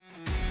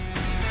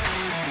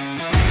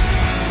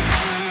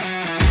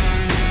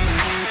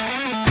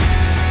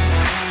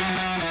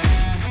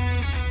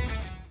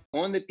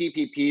on the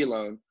PPP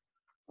loan,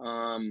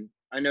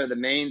 I know the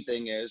main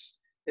thing is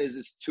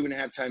it's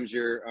 2.5 times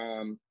your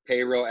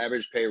payroll,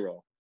 average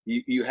payroll.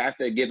 You have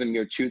to give them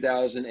your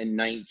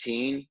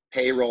 2019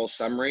 payroll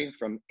summary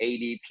from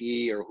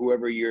ADP or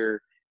whoever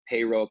your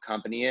payroll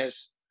company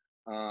is.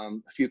 A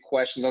few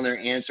questions on there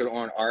answered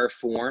on our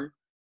form.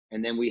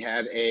 And then we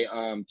have a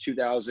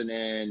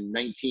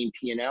 2019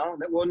 P&L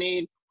that we'll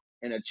need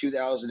and a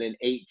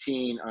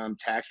 2018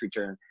 tax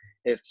return.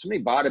 If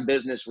somebody bought a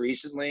business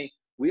recently,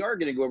 we are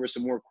going to go over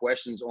some more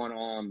questions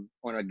on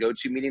a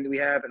go-to meeting that we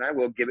have, and I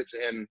will give it to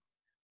him,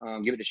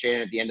 give it to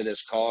Shannon at the end of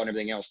this call and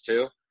everything else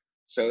too.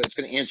 So it's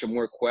going to answer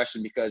more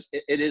questions because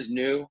it is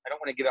new. I don't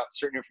want to give out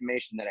certain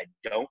information that I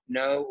don't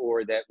know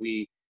or that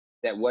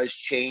was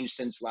changed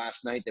since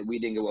last night that we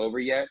didn't go over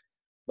yet.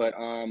 But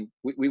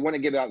we want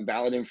to give out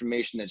valid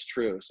information that's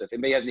true. So if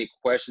anybody has any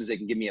questions, they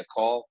can give me a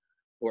call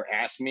or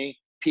ask me.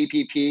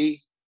 PPP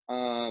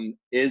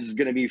is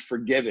going to be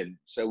forgiven.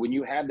 So when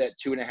you have that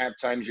 2.5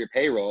 times your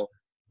payroll,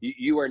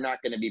 you are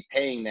not going to be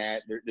paying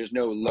that. There's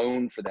no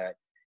loan for that.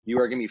 You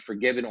are going to be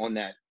forgiven on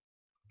that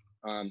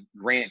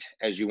grant,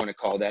 as you want to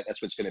call that.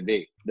 That's what's going to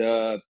be.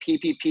 The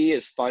PPP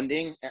is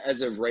funding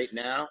as of right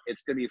now.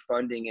 It's going to be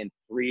funding in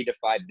 3 to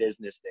 5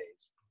 business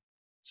days.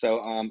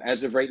 So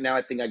as of right now,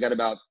 I think I got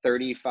about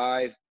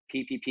 35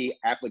 PPP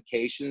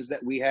applications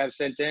that we have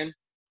sent in.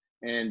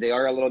 And they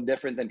are a little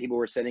different than people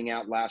were sending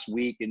out last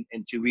week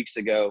and 2 weeks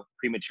ago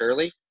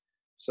prematurely.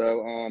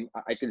 So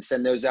I can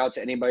send those out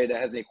to anybody that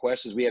has any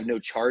questions. We have no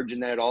charge in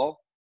that at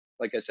all.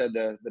 Like I said,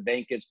 the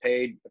bank gets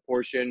paid a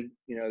portion.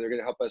 You know, they're going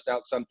to help us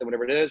out something,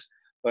 whatever it is.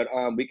 But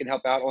we can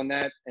help out on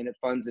that, and it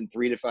funds in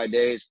 3 to 5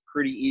 days.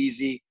 Pretty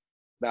easy.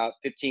 About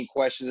 15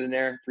 questions in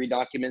there, 3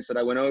 documents that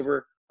I went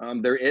over.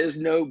 There is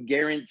no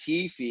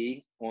guarantee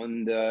fee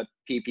on the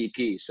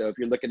PPP. So if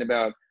you're looking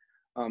about,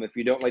 if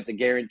you don't like the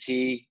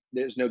guarantee,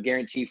 there's no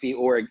guarantee fee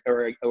or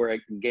a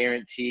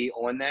guarantee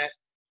on that.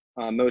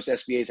 Most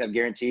SBAs have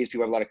guarantees.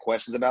 People have a lot of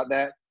questions about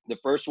that. The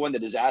first one, the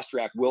Disaster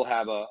Act, will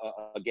have a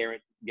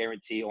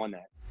guarantee on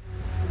that.